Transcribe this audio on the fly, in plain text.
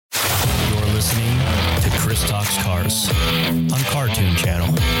listening to Chris Talks Cars on Cartoon Channel.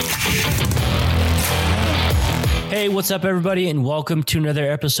 Hey, what's up, everybody, and welcome to another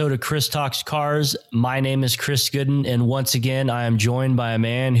episode of Chris Talks Cars. My name is Chris Gooden, and once again, I am joined by a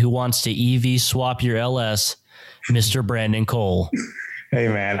man who wants to EV swap your LS, Mr. Brandon Cole. Hey,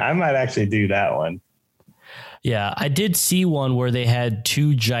 man, I might actually do that one. Yeah, I did see one where they had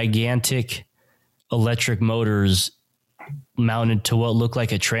two gigantic electric motors mounted to what looked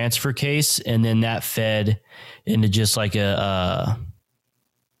like a transfer case, and then that fed into just like a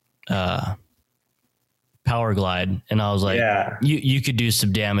power glide. And I was like, yeah, you could do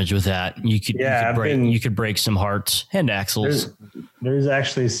some damage with that. You could break some hearts and axles. There's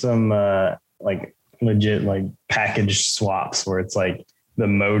actually some like legit like package swaps where it's like the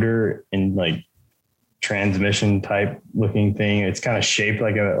motor and like transmission type looking thing. It's kind of shaped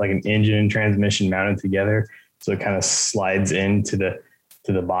like an engine and transmission mounted together. So it kind of slides into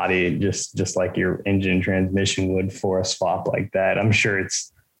the body, just like your engine and transmission would for a swap like that. I'm sure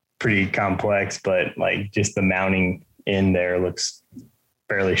it's pretty complex, but like just the mounting in there looks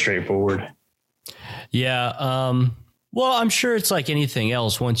fairly straightforward. Yeah. Well, I'm sure it's like anything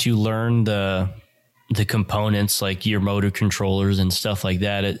else. Once you learn the components, like your motor controllers and stuff like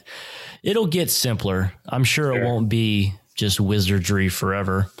that, it'll get simpler. I'm sure it won't be just wizardry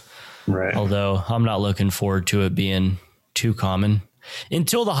forever. Right. Although I'm not looking forward to it being too common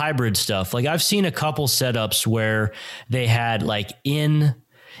until the hybrid stuff. Like I've seen a couple setups where they had like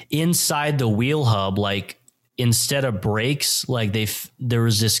inside the wheel hub, like instead of brakes, like there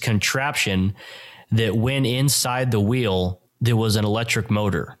was this contraption that went inside the wheel. There was an electric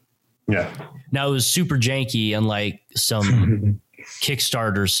motor. Yeah. Now it was super janky and like some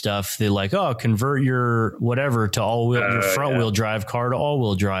Kickstarter stuff. They like, convert your whatever to your front wheel drive car to all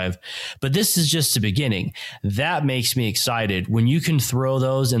wheel drive. But this is just the beginning. That makes me excited when you can throw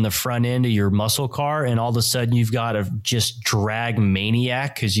those in the front end of your muscle car and all of a sudden you've got a just drag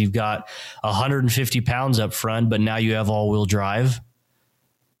maniac because you've got 150 pounds up front, but now you have all wheel drive.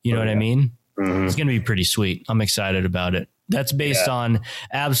 You know what I mean? Mm-hmm. It's going to be pretty sweet. I'm excited about it. That's based on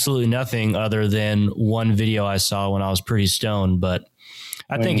absolutely nothing other than one video I saw when I was pretty stoned. But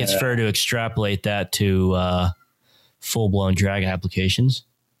I think it's fair to extrapolate that to full-blown drag applications.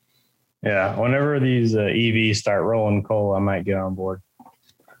 Yeah. Whenever these EVs start rolling coal, I might get on board.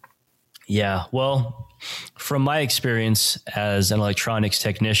 Yeah. Well, from my experience as an electronics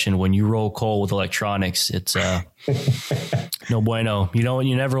technician, when you roll coal with electronics, it's no bueno.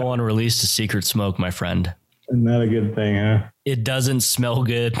 You never want to release the secret smoke, my friend. Isn't that a good thing, huh? It doesn't smell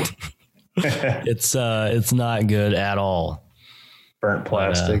good. It's not good at all. Burnt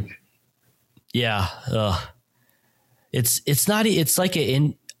plastic. It's not. It's like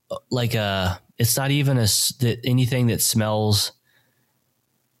it's not even anything that smells.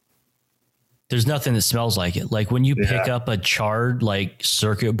 There's nothing that smells like it. Like when you pick up a charred like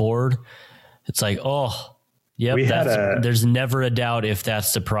circuit board, it's like, yep, there's never a doubt if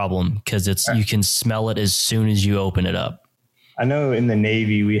that's the problem because you can smell it as soon as you open it up. I know in the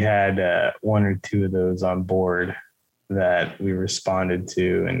Navy we had one or two of those on board that we responded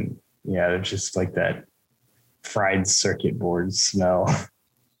to, and they're just like that fried circuit board smell.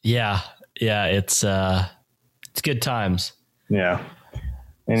 Yeah, it's good times. Yeah.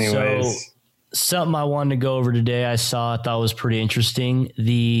 Anyways. So, something I wanted to go over today, I thought was pretty interesting.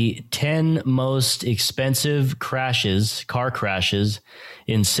 The 10 most expensive car crashes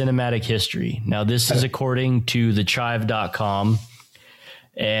in cinematic history. Now, this is according to thechive.com,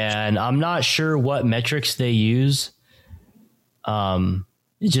 and I'm not sure what metrics they use. It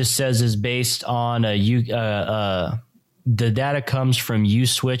just says it's based on the data comes from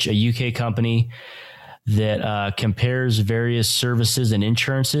Uswitch, a UK company that compares various services and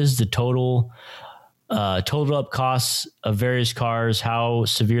insurances, the total up costs of various cars, how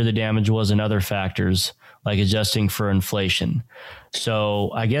severe the damage was, and other factors like adjusting for inflation. So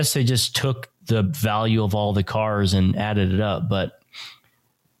I guess they just took the value of all the cars and added it up, but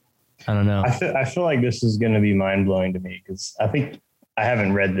I don't know. I feel like this is going to be mind blowing to me because I think I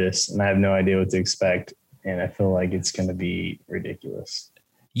haven't read this and I have no idea what to expect. And I feel like it's going to be ridiculous.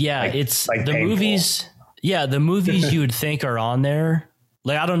 Yeah, it's like the painful movies. Yeah, the movies you would think are on there.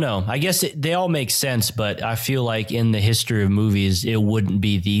 Like, I don't know. I guess they all make sense, but I feel like in the history of movies, it wouldn't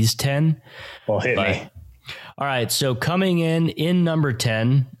be these 10. Well, hit me. All right. So coming in number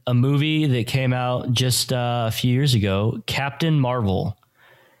 10, a movie that came out just a few years ago, Captain Marvel.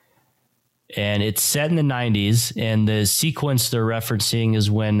 And it's set in the 90s. And the sequence they're referencing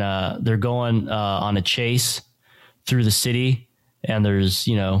is when they're going on a chase through the city. And there's,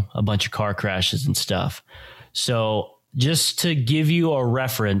 a bunch of car crashes and stuff. So just to give you a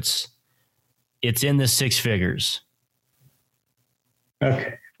reference, it's in the six figures.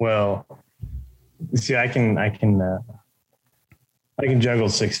 Okay. Well, see, I can juggle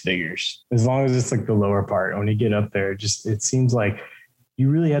six figures as long as it's like the lower part. When you get up there, it seems like you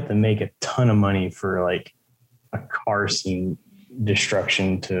really have to make a ton of money for like a car scene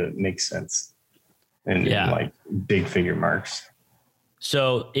destruction to make sense. And like big figure marks.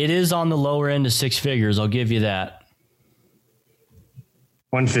 So it is on the lower end of six figures. I'll give you that.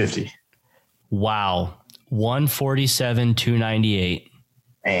 150. Wow. 147,298.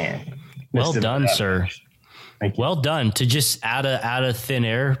 Man. Well done, sir. Well done. To just out of thin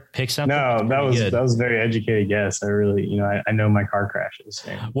air pick something. No, that was a very educated guess. I really, I know my car crashes.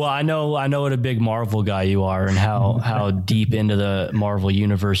 Well, I know what a big Marvel guy you are and how deep into the Marvel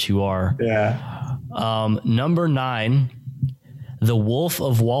universe you are. Yeah. Number 9, The Wolf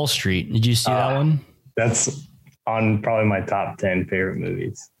of Wall Street. Did you see that one? That's on probably my top 10 favorite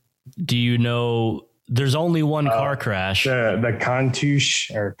movies. Do you know? There's only one car crash. The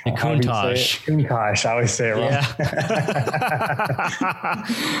Countach or the Countach. Countach. I always say it wrong.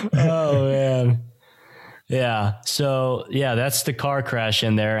 Yeah. Oh man. Yeah. So that's the car crash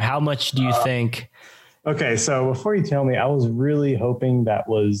in there. How much do you think? Okay, so before you tell me, I was really hoping that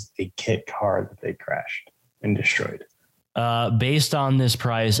was a kit car that they crashed and destroyed. Based on this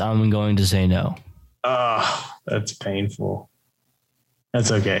price, I'm going to say no. That's painful. That's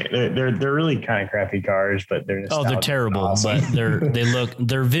okay. They're really kind of crappy cars, but they're terrible. Awesome. But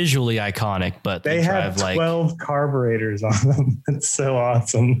they're visually iconic. But they have 12 carburetors on them. It's so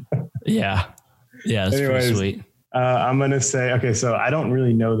awesome. Yeah, it's pretty sweet. I'm gonna say okay. So I don't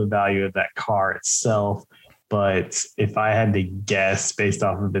really know the value of that car itself, but if I had to guess based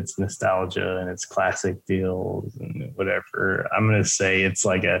off of its nostalgia and its classic deals and whatever, I'm gonna say it's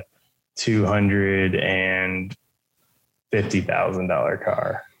like a $250,000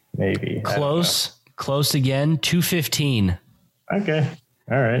 car, maybe. Close again. 215. Okay.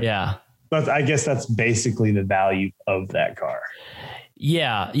 All right. Yeah. But I guess that's basically the value of that car.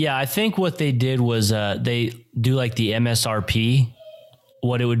 Yeah. I think what they did was they do like the MSRP,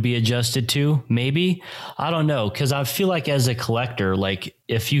 what it would be adjusted to. Maybe, I don't know, because I feel like as a collector, like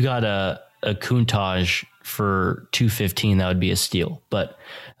if you got a Countach for 215, that would be a steal. But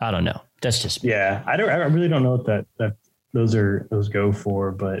I don't know. That's just me. Yeah. I really don't know what that those go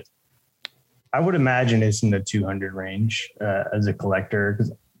for, but I would imagine it's in the 200 range as a collector,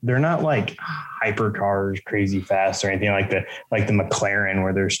 because they're not like hyper cars, crazy fast or anything like the McLaren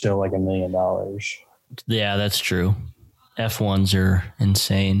where they're still like $1 million. Yeah, that's true. F1s are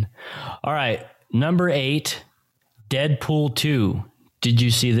insane. All right. Number 8, Deadpool 2. Did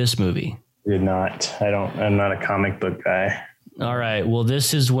you see this movie? Did not. I'm not a comic book guy. All right. Well,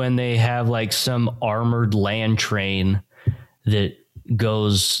 this is when they have like some armored land train that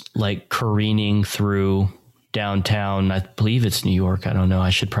goes like careening through downtown. I believe it's New York. I don't know. I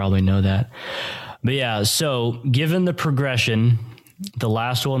should probably know that. But yeah, so given the progression, the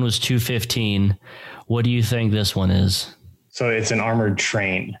last one was 215. What do you think this one is? So it's an armored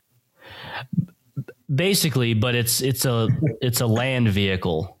train. Basically, but it's a land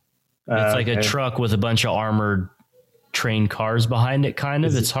vehicle. It's like a truck with a bunch of armored train cars behind it, kind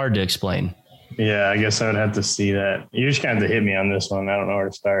of. It's hard to explain. Yeah, I guess I would have to see that. You just kind of hit me on this one. I don't know where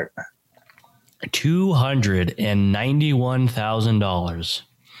to start. $291,000.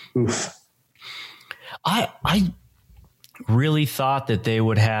 Oof. I really thought that they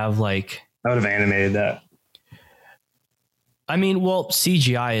would have like. I would have animated that. I mean, well,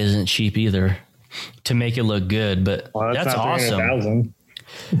 CGI isn't cheap either to make it look good, but that's awesome.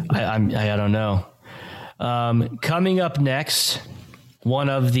 I don't know. Coming up next, one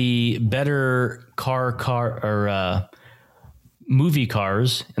of the better movie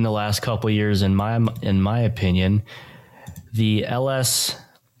cars in the last couple of years, in my opinion, the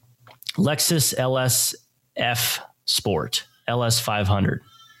Lexus LSF Sport LS 500.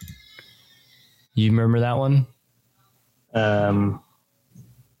 You remember that one? I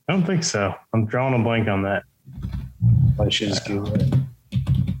don't think so. I'm drawing a blank on that. I should just Google it.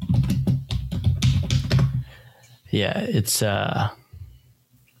 Yeah, it's I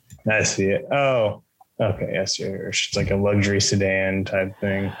see it. Oh, okay. Yes, it's like a luxury sedan type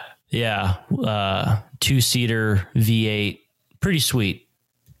thing. Yeah, 2-seater V8, pretty sweet.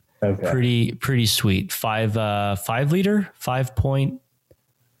 Okay, pretty sweet. 5 liter, 5 point.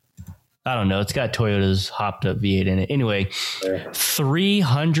 I don't know. It's got Toyota's hopped up V8 in it. Anyway,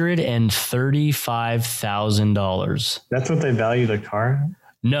 $335,000. That's what they value the car.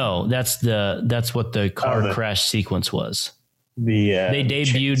 No, that's what the car crash sequence was. They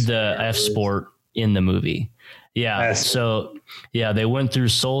debuted the F Sport in the movie. Yeah. So yeah, they went through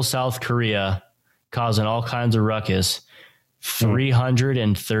Seoul, South Korea, causing all kinds of ruckus.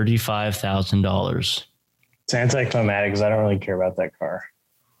 $335,000. It's anticlimactic because I don't really care about that car.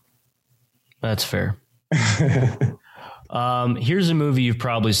 That's fair. Here's a movie you've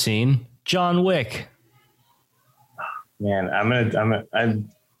probably seen, John Wick. Man, I'm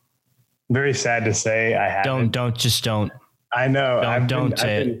very sad to say I haven't. Don't. I know. Don't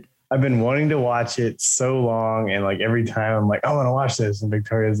say it. I've been wanting to watch it so long, and like every time I'm like, I want to watch this, and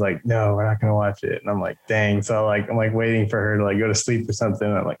Victoria's like, no, we're not going to watch it, and I'm like, dang. So I'm like waiting for her to like go to sleep or something.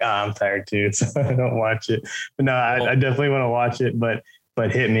 And I'm like, I'm tired too, so I don't watch it. But no, I definitely want to watch it, but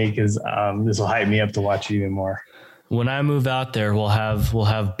hit me because this will hype me up to watch it even more. When I move out there, we'll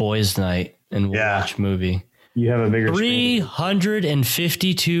have boys' night and we'll watch a movie. You have a bigger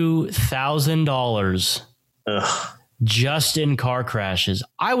 $352,000 just in car crashes.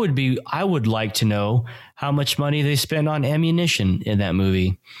 I would like to know how much money they spend on ammunition in that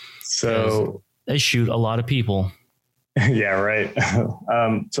movie. So they shoot a lot of people. Yeah, right.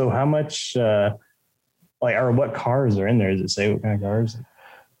 So how much, or what cars are in there? Does it say what kind of cars?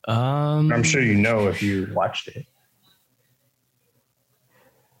 I'm sure you know if you watched it.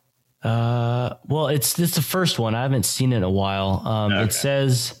 Well, it's the first one. I haven't seen it in a while. Okay. It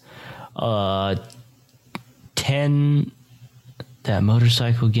says 10 that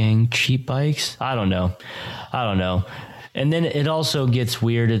motorcycle gang cheap bikes. I don't know. And then it also gets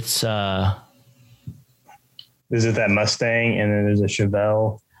weird. It's is it that Mustang and then there's a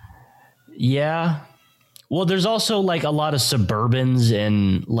Chevelle? Yeah. Well, there's also like a lot of Suburbans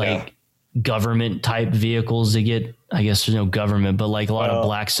and government type vehicles that get, I guess there's no government, but like a lot of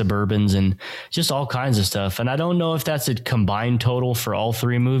black Suburbans and just all kinds of stuff. And I don't know if that's a combined total for all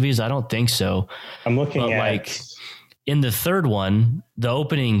three movies. I don't think so. I'm looking at like in the third one, the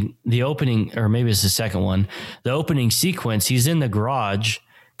opening, or maybe it's the second one, the opening sequence, he's in the garage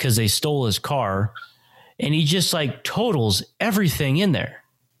because they stole his car and he just like totals everything in there.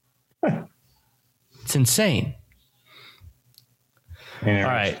 It's insane. All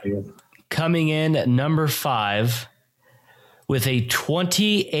right. Coming in at number 5 with a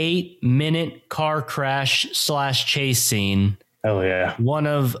 28-minute car crash / chase scene. Oh, yeah. One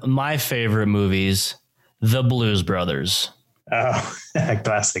of my favorite movies, The Blues Brothers. Oh,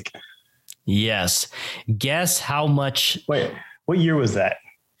 classic. Yes. Guess how much. Wait, what year was that?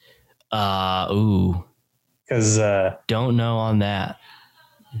 Because don't know on that.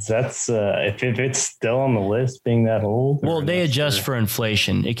 That's if it's still on the list being that old. Well, they adjust for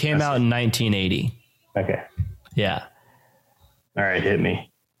inflation. It came out in 1980. Okay. Yeah. All right, hit me.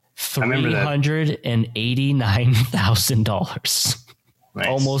 $389,000. Nice.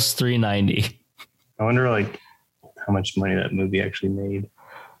 Almost $390,000. I wonder like how much money that movie actually made.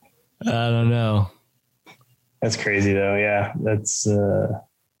 I don't know. That's crazy though. Yeah, that's I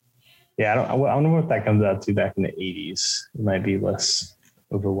don't know what that comes out to back in the 80s. It might be less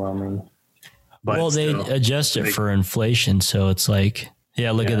overwhelming. But well, they adjust it for inflation, so it's like,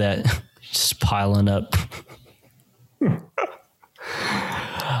 look at that, just piling up.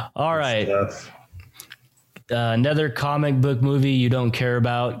 All right. Another comic book movie you don't care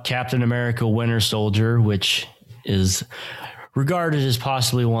about, Captain America Winter Soldier, which is regarded as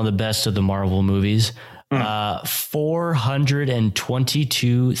possibly one of the best of the Marvel movies.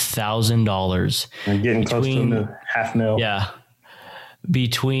 $422,000. I'm getting close to $500,000. Yeah.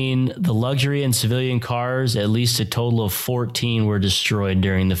 Between the luxury and civilian cars, at least a total of 14 were destroyed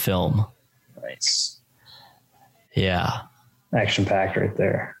during the film. Nice. Yeah. Action packed right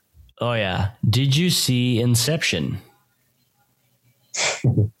there. Oh, yeah. Did you see Inception? I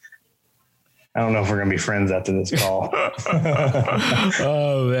don't know if we're going to be friends after this call.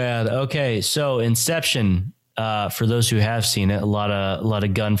 Oh, man. Okay. So Inception, for those who have seen it, a lot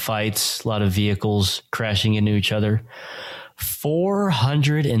of gunfights, a lot of vehicles crashing into each other.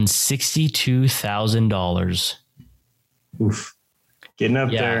 $462,000. Oof. Getting up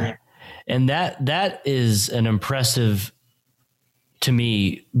there. And that is an impressive, to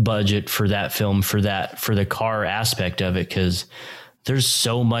me, budget for that film, for the car aspect of it, because there's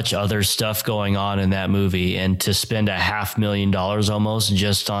so much other stuff going on in that movie, and to spend $500,000 almost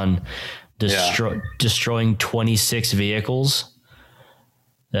just on destroying 26 vehicles.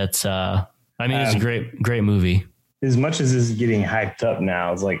 That's it's a great movie. As much as this is getting hyped up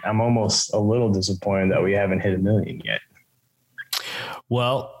now, it's like I'm almost a little disappointed that we haven't hit 1 million yet.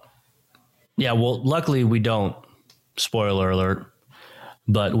 Well, luckily we don't. Spoiler alert.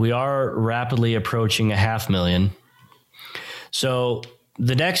 But we are rapidly approaching 500,000. So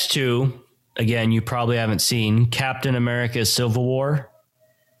the next two, again, you probably haven't seen. Captain America Civil War.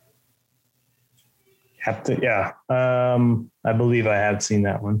 I believe I have seen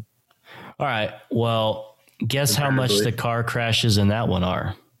that one. All right. Well, guess how much the car crashes in that one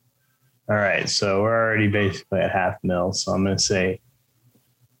are. All right. So we're already basically at $500,000. So I'm going to say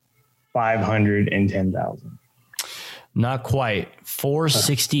 510,000. Not quite.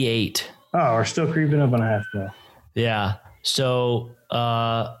 468. Oh, we're still creeping up on $500,000. Yeah. So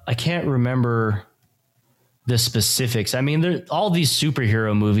I can't remember the specifics. I mean, all these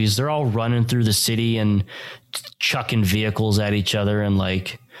superhero movies, they're all running through the city and chucking vehicles at each other. And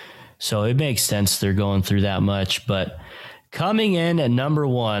like, so it makes sense they're going through that much. But coming in at number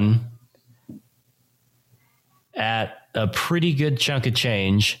one at a pretty good chunk of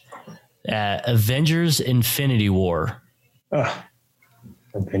change at Avengers Infinity War.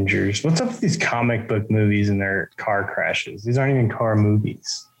 Avengers. What's up with these comic book movies and their car crashes? These aren't even car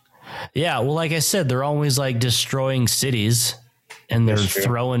movies. Yeah, well, like I said, they're always like destroying cities and they're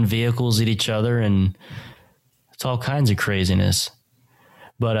throwing vehicles at each other and it's all kinds of craziness.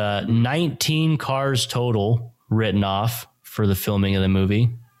 But 19 cars total written off for the filming of the movie.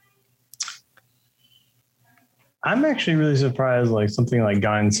 I'm actually really surprised like something like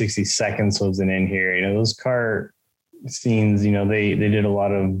Gone in 60 Seconds wasn't in here. You know, those car scenes, you know, they did a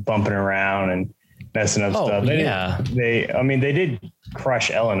lot of bumping around and messing up stuff. They did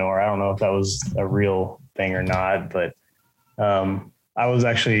crush Eleanor. I don't know if that was a real thing or not, but I was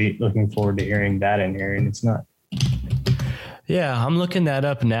actually looking forward to hearing that in here, and it's not. Yeah, I'm looking that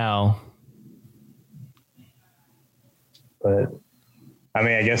up now. But I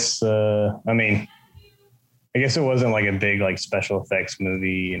mean, I guess it wasn't like a big like special effects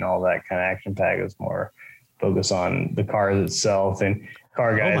movie and all that kind of action pack. It was more focus on the cars itself, and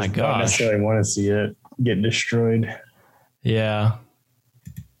car guys don't necessarily want to see it get destroyed. Yeah.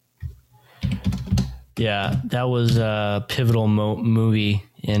 Yeah, that was a pivotal movie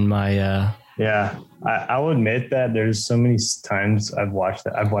in my... I will admit that there's so many times I've watched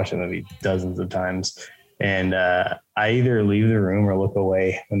the movie dozens of times, and I either leave the room or look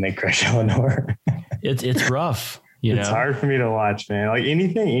away when they crash Eleanor. It's rough. It's hard for me to watch, man. Like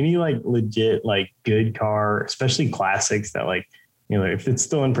any like legit, like good car, especially classics that like, you know, if it's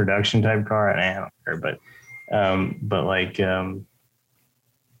still in production type car, I don't care. But like, you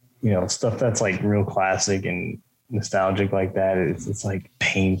know, stuff that's like real classic and nostalgic like that, it's like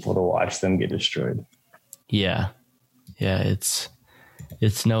painful to watch them get destroyed. Yeah. Yeah. It's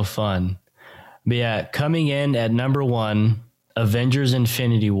no fun. But yeah, coming in at number one, Avengers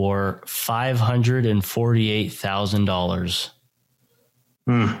Infinity War, $548,000.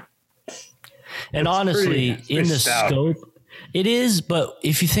 And that's honestly, in the scope, it is. But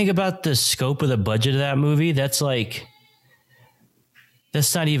if you think about the scope of the budget of that movie, that's not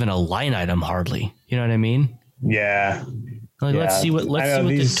even a line item hardly. You know what I mean? Yeah. Like, let's see what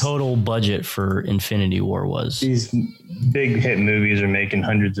the total budget for Infinity War was. These big hit movies are making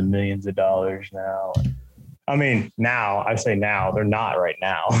hundreds of millions of dollars now. I mean, I say now, they're not right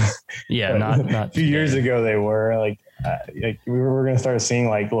now. Yeah, not a few years ago they were like we were going to start seeing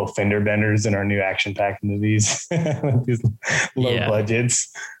like little fender benders in our new action-packed movies with these low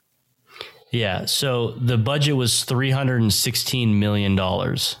budgets. Yeah, so the budget was $316 million. Oh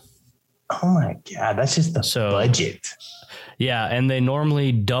my God, that's just the budget. Yeah, and they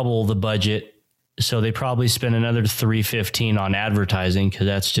normally double the budget, so they probably spend another $315 on advertising because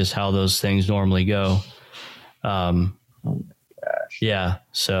that's just how those things normally go. Oh my gosh. Yeah,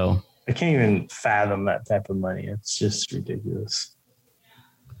 so I can't even fathom that type of money. It's just ridiculous.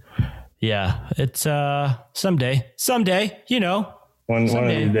 Yeah, it's someday, you know. One of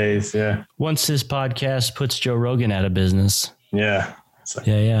these days, yeah. Once this podcast puts Joe Rogan out of business. Yeah.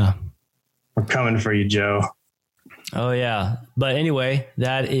 Yeah. We're coming for you, Joe. Oh, yeah. But anyway,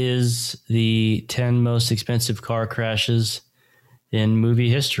 that is the 10 most expensive car crashes in movie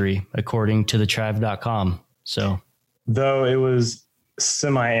history, according to thetribe.com. So, though it was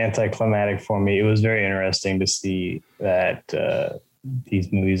semi-anticlimactic for me, it was very interesting to see that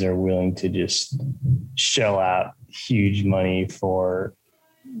these movies are willing to just shell out huge money for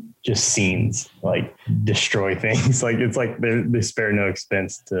just scenes, like destroy things. Like it's like they spare no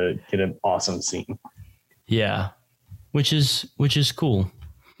expense to get an awesome scene. Yeah, which is cool.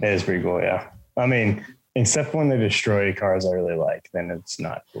 It is pretty cool. Yeah, I mean, except when they destroy cars I really like, then it's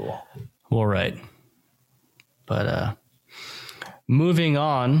not cool. Well, right. But moving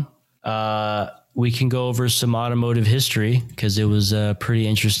on, we can go over some automotive history because it was a pretty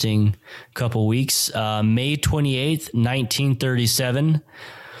interesting couple weeks. May 28th, 1937,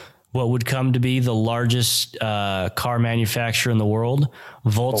 what would come to be the largest car manufacturer in the world,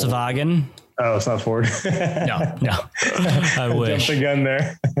 Volkswagen. Oh, it's not Ford. No. I wish. Jumped the gun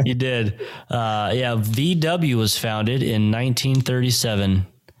there. You did. VW was founded in 1937.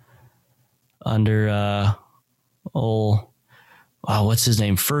 under what's his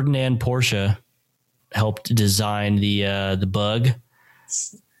name? Ferdinand Porsche helped design the Bug.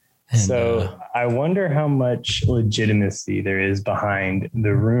 So I wonder how much legitimacy there is behind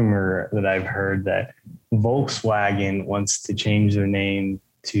the rumor that I've heard that Volkswagen wants to change their name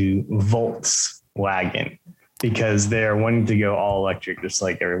to Volkswagen because they're wanting to go all electric, just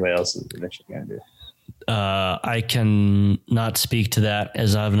like everybody else is eventually going to do. I can not speak to that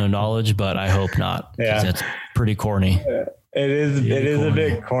as I have no knowledge, but I hope not. Yeah, that's pretty corny. It is. It is a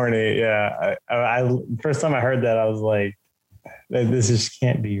bit corny. Yeah. I first time I heard that, I was like, this just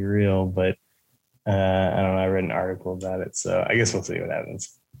can't be real. But I don't know. I read an article about it, so I guess we'll see what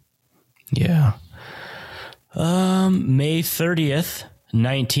happens. Yeah. May 30th,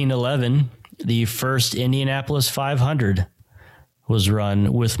 1911, the first Indianapolis 500 was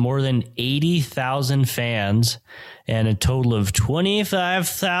run with more than 80,000 fans and a total of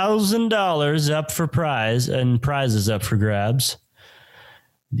 $25,000 up for prize and prizes up for grabs.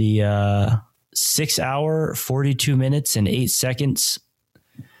 The 6 hour, 42 minutes and 8 seconds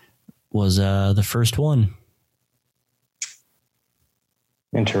was the first one.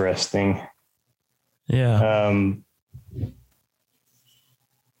 Interesting. Yeah.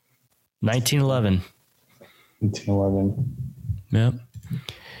 1911. 1911. Yep.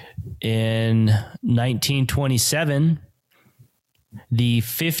 In 1927, the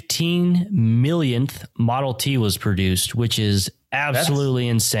 15 millionth Model T was produced, which is absolutely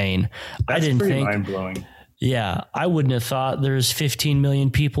insane. That's pretty mind-blowing. Yeah, I wouldn't have thought there's 15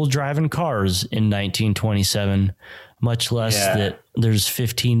 million people driving cars in 1927, much less that there's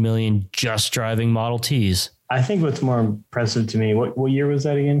 15 million just driving Model Ts. I think what's more impressive to me, what year was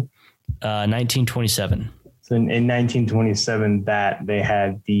that again? 1927. So in 1927, that they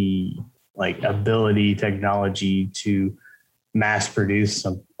had the ability, technology to mass produce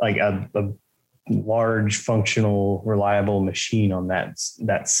a large, functional, reliable machine on that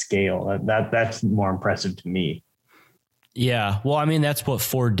scale. That's more impressive to me. Yeah, well, I mean, that's what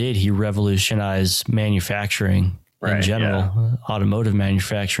Ford did. He revolutionized manufacturing in general, automotive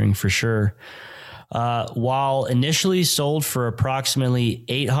manufacturing for sure. While initially sold for approximately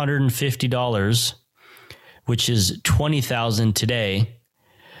 $850, which is $20,000 today.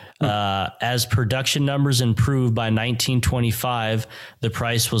 As production numbers improved by 1925, the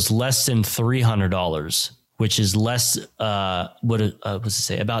price was less than $300, which is less, about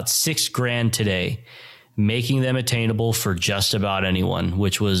 $6,000 today, making them attainable for just about anyone,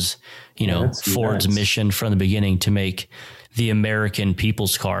 which was, Ford's mission from the beginning to make the American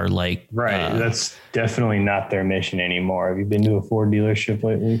people's car that's definitely not their mission anymore. Have you been to a Ford dealership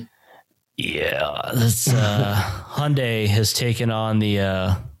lately? Yeah, that's Hyundai has taken on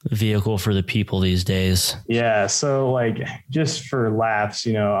the vehicle for the people these days. Yeah, so just for laughs,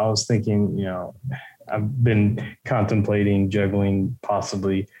 I was thinking, I've been contemplating juggling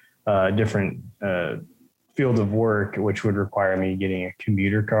possibly different field of work, which would require me getting a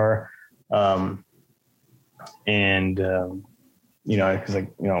commuter car, because I'm going to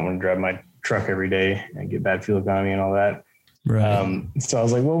drive my truck every day and get bad fuel economy and all that. Right. So I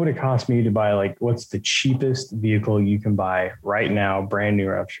was like, what would it cost me to buy, what's the cheapest vehicle you can buy right now, brand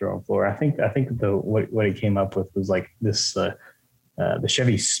new off showroom floor? I think what it came up with was this, the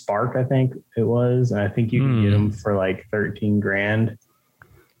Chevy Spark, I think it was. And I think you can get them for $13,000.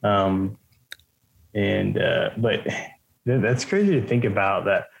 But that's crazy to think about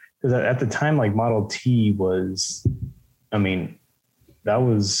that. Because at the time, Model T was, that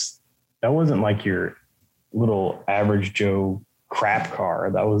wasn't like your little average Joe crap car.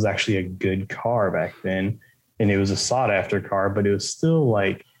 That was actually a good car back then, and it was a sought after car, but it was still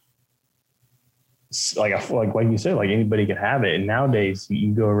like you said, anybody could have it. And nowadays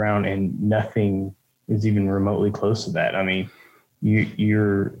you go around and nothing is even remotely close to that.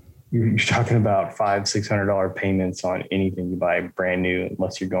 You're talking about $500-$600 payments on anything you buy brand new,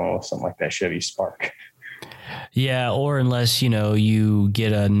 unless you're going with something like that Chevy Spark. Yeah, or unless you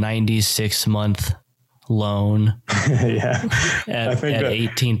get a 96-month loan at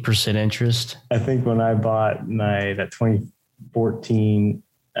 18% interest. I think when I bought that 2014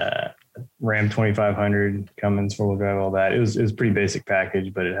 Ram 2500 Cummins 4-wheel drive, all that, it was a pretty basic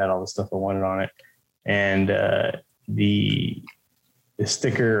package, but it had all the stuff I wanted on it. And the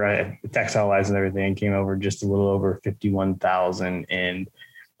sticker, the textile lights and everything came over just a little over $51,000, and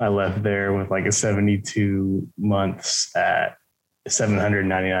I left there with a 72 months at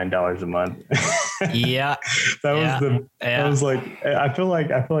 $799 a month. Yeah. I feel like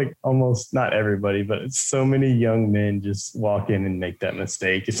almost not everybody, but so many young men just walk in and make that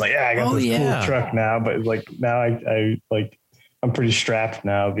mistake. It's I got this cool truck now, but now I I'm pretty strapped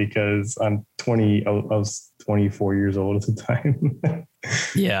now because I'm 20. I was 24 years old at the time.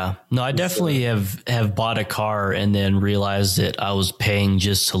 Yeah. No, I definitely have bought a car and then realized that I was paying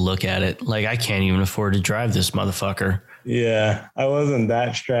just to look at it. Like, I can't even afford to drive this motherfucker. Yeah, I wasn't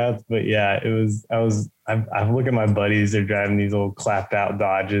that strapped, but yeah, it was. I look at my buddies; they're driving these old clapped out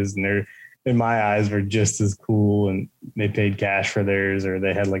Dodges, and they're in my eyes were just as cool. And they paid cash for theirs, or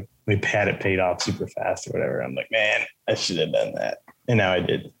they had it paid off super fast, or whatever. I'm like, man, I should have done that, and now I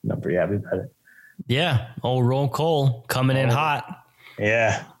did. And I'm pretty happy about it. Yeah, old Roll Cole coming in hot.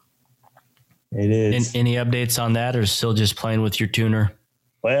 Yeah, it is. Any updates on that, or still just playing with your tuner?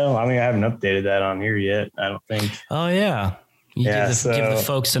 Well, I mean, I haven't updated that on here yet. I don't think. Oh yeah, give the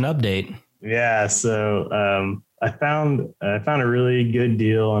folks an update. Yeah, so I found a really good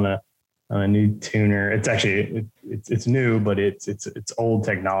deal on a new tuner. It's actually it's new, but it's old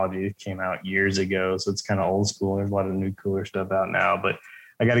technology. It came out years ago, so it's kind of old school. There's a lot of new cooler stuff out now, but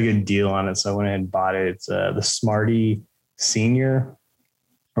I got a good deal on it, so I went ahead and bought it. It's the Smarty Senior,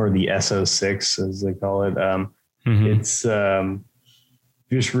 or the SO6 as they call it. It's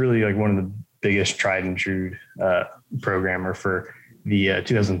just really like one of the biggest tried and true programmer for the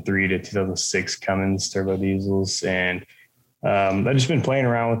 2003 to 2006 Cummins turbo diesels. And I've just been playing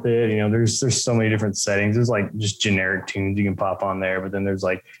around with it. You know, there's so many different settings. There's like just generic tunes you can pop on there, but then there's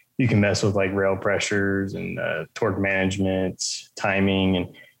like, you can mess with like rail pressures and torque management, timing,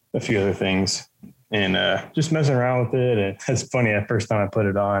 and a few other things. And just messing around with it. And it's funny, the first time I put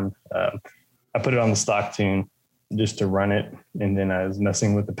it on, I put it on the stock tune just to run it. And then I was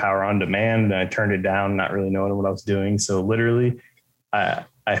messing with the power on demand, and I turned it down, not really knowing what I was doing. So literally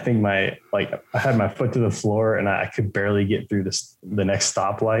I think I had my foot to the floor, and I could barely get through the next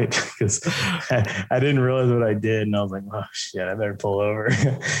stoplight because I didn't realize what I did. And I was like, oh shit, I better pull over.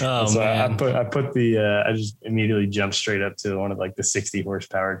 Oh, so man. I just immediately jumped straight up to one of like the 60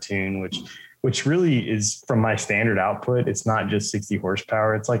 horsepower tune, which really is, from my standard output, it's not just 60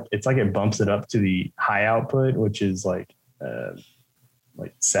 horsepower. It's like it bumps it up to the high output, which is like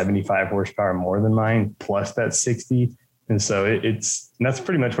 75 horsepower more than mine, plus that 60. And so that's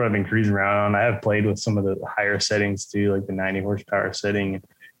pretty much what I've been cruising around on. I have played with some of the higher settings too, like the 90 horsepower setting.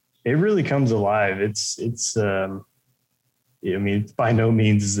 It really comes alive. I mean, by no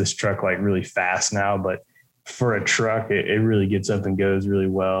means is this truck like really fast now, but for a truck, it really gets up and goes really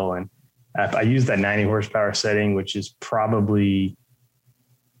well. And I use that 90 horsepower setting, which is probably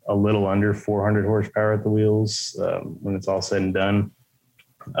a little under 400 horsepower at the wheels when it's all said and done.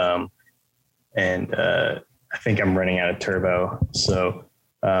 I think I'm running out of turbo, so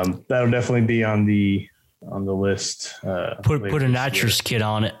that'll definitely be on the list. Put a nitrous kit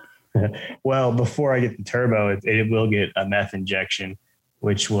on it. Well, before I get the turbo, it will get a meth injection,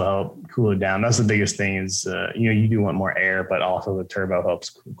 which will help cool it down. That's the biggest thing is, you do want more air, but also the turbo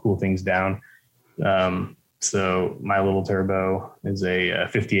helps cool things down. So my little turbo is a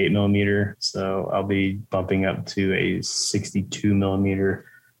 58 millimeter. So I'll be bumping up to a 62 millimeter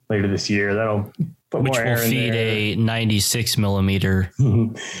later this year. That'll put which more air will feed a 96 millimeter.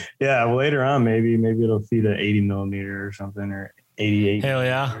 Yeah. Well, later on, maybe it'll feed an 80 millimeter or something, or 88. Hell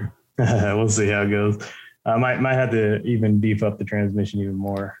yeah. We'll see how it goes. I might have to even beef up the transmission even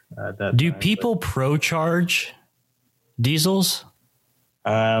more. Do people pro charge diesels?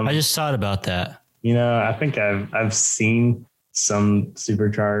 I just thought about that. I think I've seen some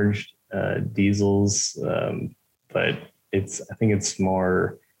supercharged diesels, but I think it's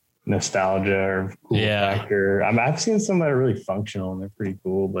more nostalgia or cool factor. I've seen some that are really functional and they're pretty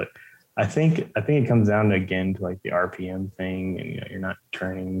cool, but I think it comes down to, again, to like the RPM thing, and you're not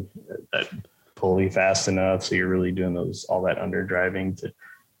turning that pulley fast enough, so you're really doing all that underdriving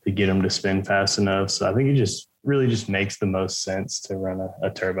to get them to spin fast enough. So I think it just really makes the most sense to run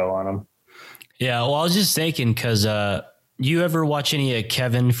a turbo on them. Yeah, well, I was just thinking, because you ever watch any of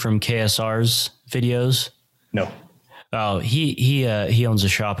Kevin from KSR's videos? No. Oh, he owns a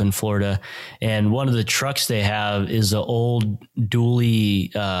shop in Florida, and one of the trucks they have is an old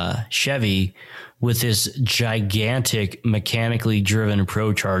dually Chevy with this gigantic mechanically driven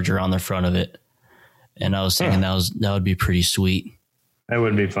Pro Charger on the front of it. And I was thinking that would be pretty sweet. That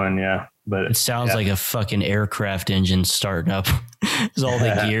would be fun, yeah. But it sounds like a fucking aircraft engine starting up. There's all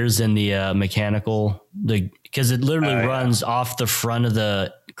the gears and the mechanical, because it literally runs off the front of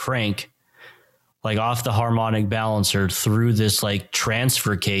the crank, like off the harmonic balancer, through this like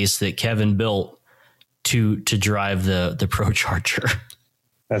transfer case that Kevin built to drive the Pro Charger.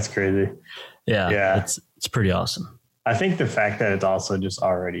 That's crazy. Yeah. It's pretty awesome. I think the fact that it's also just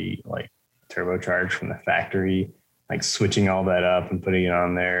already like turbocharged from the factory, like switching all that up and putting it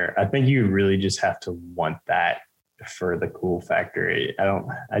on there, I think you really just have to want that for the cool factor.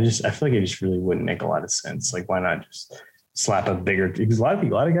 I feel like it just really wouldn't make a lot of sense. Like, why not just slap a bigger, because a lot of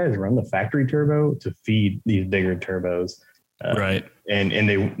guys run the factory turbo to feed these bigger turbos. Right. And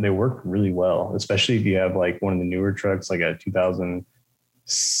they work really well, especially if you have like one of the newer trucks, like a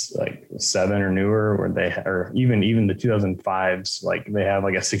 2007 or newer, or even the 2005s, like they have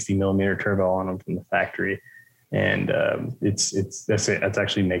like a 60 millimeter turbo on them from the factory. And that's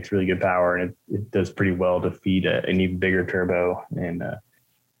actually makes really good power, and it does pretty well to feed an even bigger turbo, and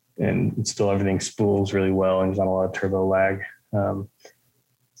still everything spools really well, and there's not a lot of turbo lag. So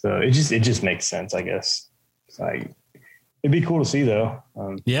it just makes sense, I guess. So it'd be cool to see though.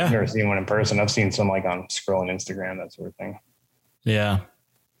 Yeah, I've never seen one in person. I've seen some like on scrolling Instagram, that sort of thing. Yeah,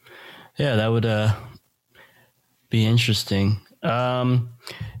 that would be interesting.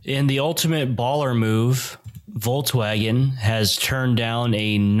 In the ultimate baller move, Volkswagen has turned down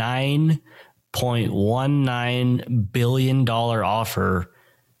a $9.19 billion offer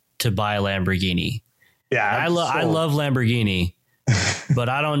to buy a Lamborghini. Yeah, I love Lamborghini, but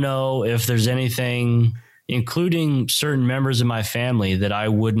I don't know if there's anything, including certain members of my family, that I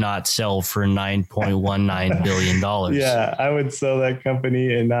would not sell for $9.19 billion. Yeah, I would sell that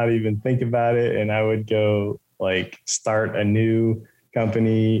company and not even think about it. And I would go like start a new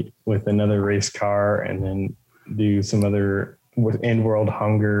company with another race car, and then do some other with end world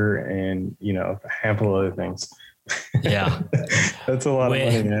hunger and, a handful of other things. Yeah. That's a lot of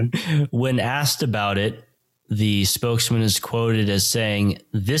money, man. When asked about it, the spokesman is quoted as saying,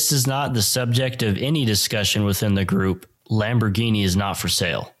 "This is not the subject of any discussion within the group. Lamborghini is not for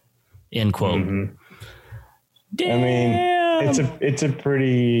sale." End quote. Mm-hmm. I mean, it's a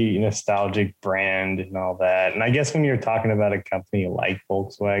pretty nostalgic brand and all that. And I guess when you're talking about a company like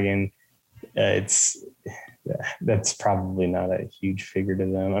Volkswagen, that's probably not a huge figure to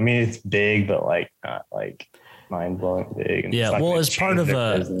them. I mean, it's big, but like not like mind blowing big. And yeah. Well, as part of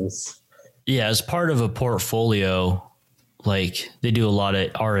as part of a portfolio, like they do a lot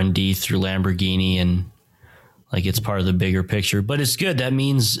of R&D through Lamborghini, and like it's part of the bigger picture, but it's good. That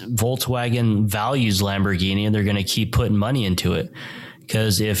means Volkswagen values Lamborghini, and they're going to keep putting money into it.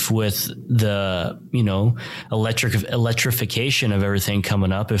 Because if with the, electrification of everything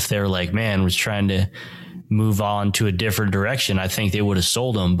coming up, if they're like, man, was trying to move on to a different direction, I think they would have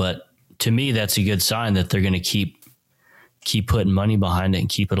sold them. But to me, that's a good sign that they're going to keep putting money behind it and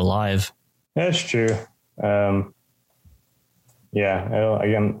keep it alive. That's true. I'm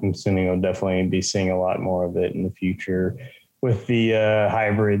assuming we'll definitely be seeing a lot more of it in the future with the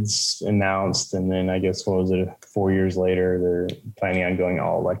hybrids announced. And then I guess, 4 years later, they're planning on going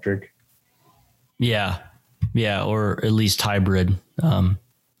all electric. Yeah. Yeah. Or at least hybrid.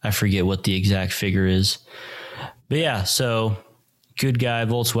 I forget what the exact figure is, but yeah. So good guy,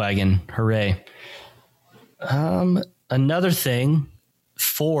 Volkswagen. Hooray. Another thing,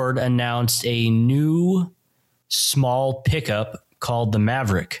 Ford announced a new small pickup called the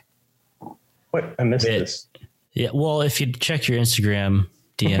Maverick. What? I missed this. Yeah. Well, if you check your Instagram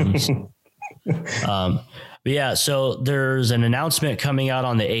DMs, but yeah, so there's an announcement coming out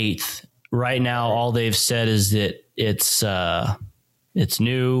on the 8th. Right now, all they've said is that it's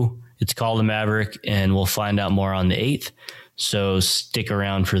new. It's called the Maverick, and we'll find out more on the 8th. So stick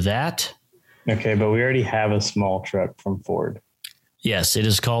around for that. Okay. But we already have a small truck from Ford. Yes. It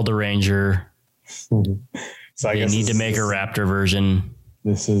is called the Ranger. So I guess need to make a Raptor version.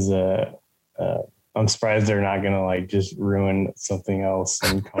 This is I'm surprised they're not going to like just ruin something else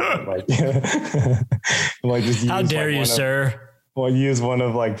and call it like, like just how dare you, sir? Use one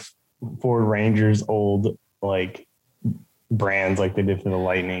of like Ford Ranger's old like brands like they did for the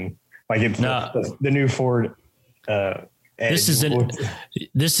Lightning. Like it's the new Ford. This is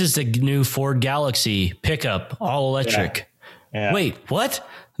the new Ford Galaxy pickup, all electric. Yeah. Wait, what?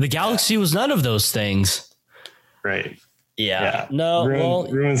 The Galaxy was none of those things. Right. Yeah. No.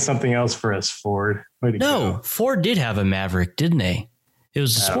 Ruin something else for us, Ford. No, Ford did have a Maverick, didn't they? It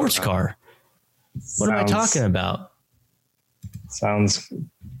was a sports car. What am I talking about? Sounds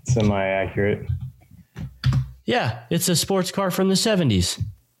semi-accurate. Yeah, it's a sports car from the 70s.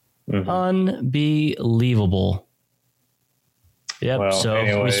 Mm-hmm. Unbelievable. Yep. Well, so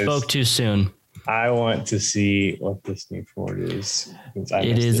anyways, we spoke too soon. I want to see what this new Ford is.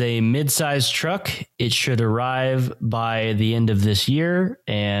 It is a mid-size truck. It should arrive by the end of this year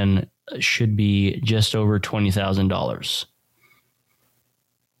and should be just over $20,000.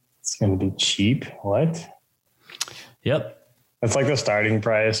 It's going to be cheap. What? Yep. It's like the starting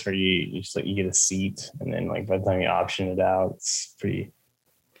price where you get a seat, and then like by the time you option it out, it's pretty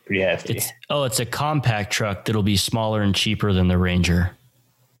hefty. It's a compact truck that'll be smaller and cheaper than the Ranger.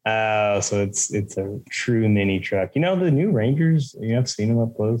 So it's a true mini truck. You know, the new Rangers, you have seen them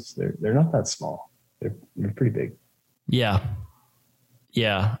up close. They're not that small. They're pretty big. Yeah.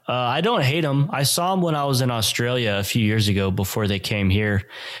 Yeah. I don't hate them. I saw them when I was in Australia a few years ago before they came here.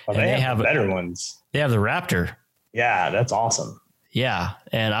 Oh, they have better ones. They have the Raptor. Yeah, that's awesome. Yeah.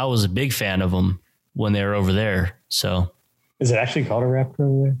 And I was a big fan of them when they were over there. So is it actually called a Raptor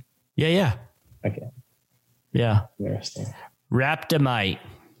over there? Yeah. Yeah. Okay. Yeah. Interesting. Raptomite.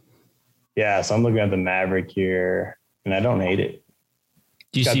 Yeah. So I'm looking at the Maverick here and I don't hate it.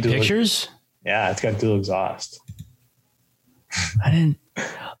 Do you see pictures? Yeah. It's got dual exhaust. I didn't.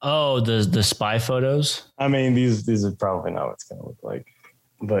 Oh, the spy photos. I mean, these are probably not what it's going to look like,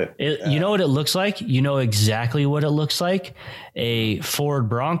 but you know what it looks like? You know exactly what it looks like. A Ford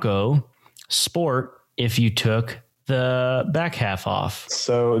Bronco Sport. If you took the back half off.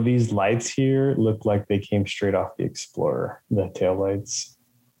 So these lights here look like they came straight off the Explorer, the tail lights.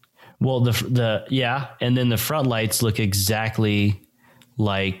 Well, yeah. And then the front lights look exactly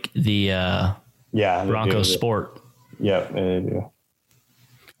like the Bronco Sport. Yep, they do.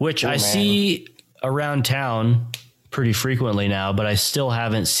 Which I see around town pretty frequently now, but I still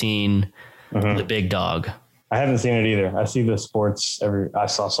haven't seen the big dog. I haven't seen it either. I see the sports I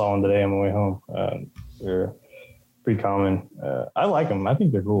saw one today on my way home. They're pretty common. I like them. I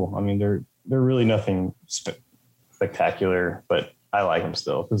think they're cool. I mean, they're really nothing spectacular, but I like them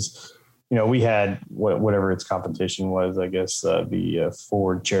still because, you know, we had whatever its competition was, I guess, the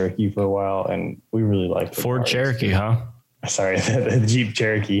Ford Cherokee for a while, and we really liked it. Ford Cherokee, huh? Sorry, the Jeep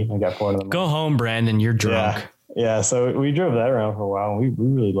Cherokee. I got four of them. Go home, Brandon. You're drunk. Yeah. So we drove that around for a while, and we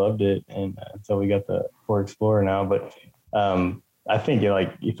really loved it, and until we got the Ford Explorer now. But I think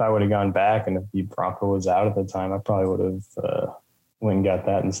if I would have gone back and if the Bronco was out at the time, I probably would have went and got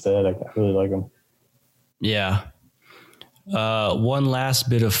that instead. I really like them. Yeah. One last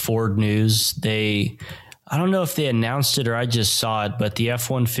bit of Ford news. I don't know if they announced it or I just saw it, but the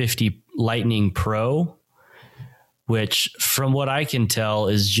F-150 Lightning Pro, which from what I can tell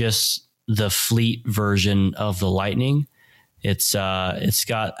is just the fleet version of the Lightning. It's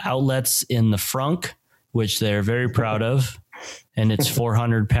got outlets in the frunk, which they're very proud of, and it's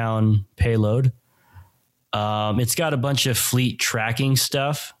 400-pound payload. It's got a bunch of fleet tracking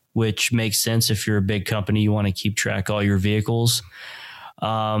stuff, which makes sense if you're a big company, you want to keep track of all your vehicles.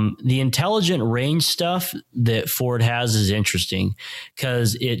 The intelligent range stuff that Ford has is interesting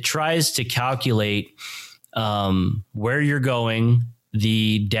because it tries to calculate where you're going,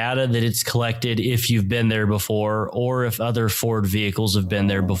 the data that it's collected if you've been there before or if other Ford vehicles have been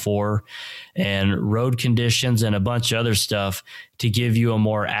there before, and road conditions and a bunch of other stuff to give you a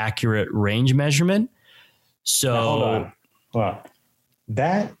more accurate range measurement. So now, hold on. Well,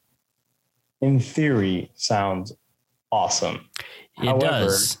 that in theory sounds awesome. It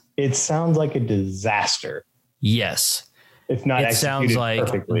does. It sounds like a disaster. Yes. If not executed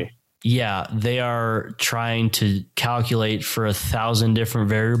perfectly. Yeah, they are trying to calculate for 1,000 different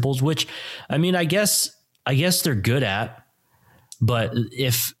variables, which, I mean, I guess they're good at, but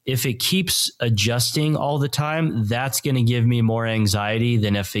if it keeps adjusting all the time, that's going to give me more anxiety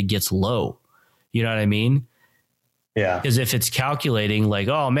than if it gets low. You know what I mean? Yeah. Because if it's calculating like,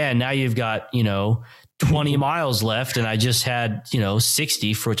 oh man, now you've got, 20 miles left and I just had,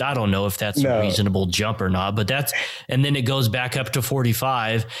 60, for which I don't know if that's a reasonable jump or not, but and then it goes back up to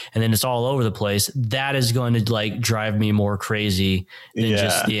 45 and then it's all over the place. That is going to drive me more crazy than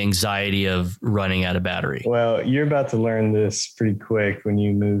just the anxiety of running out of battery. Well, you're about to learn this pretty quick when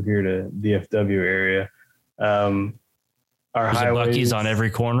you move here to DFW area. Our highways, Buc-ee's on every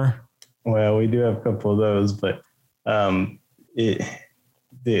corner. Well, we do have a couple of those, but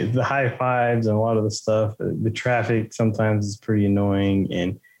the high fives and a lot of the stuff, the traffic sometimes is pretty annoying,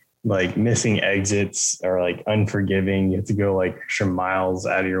 and missing exits are unforgiving. You have to go extra miles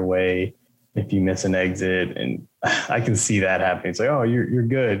out of your way if you miss an exit. And I can see that happening. It's oh, you're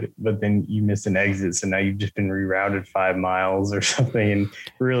good, but then you miss an exit. So now you've just been rerouted 5 miles or something and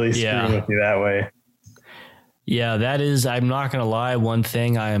really screwing with you that way. Yeah, that is, I'm not going to lie. One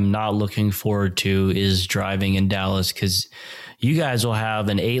thing I am not looking forward to is driving in Dallas, because you guys will have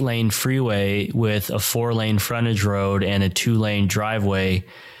an 8-lane freeway with a 4-lane frontage road and a 2-lane driveway.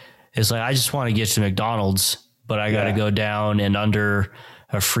 It's I just want to get to McDonald's, but I got to go down and under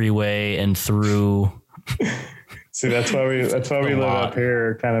a freeway and through. See, that's why we live up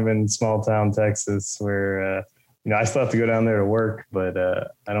here, kind of in small town Texas, where I still have to go down there to work, but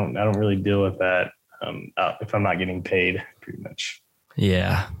I don't really deal with that if I'm not getting paid, pretty much.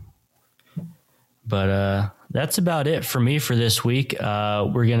 Yeah. But that's about it for me for this week.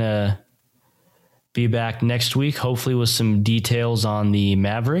 We're going to be back next week, hopefully with some details on the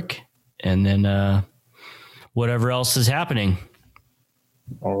Maverick and then whatever else is happening.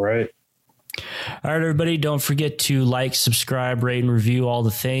 All right. All right, everybody. Don't forget to like, subscribe, rate, and review all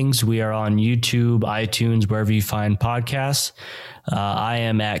the things. We are on YouTube, iTunes, wherever you find podcasts. I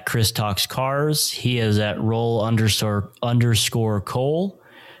am at Chris Talks Cars. He is at roll_Cole.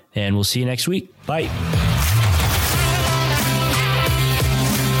 And we'll see you next week. Bye.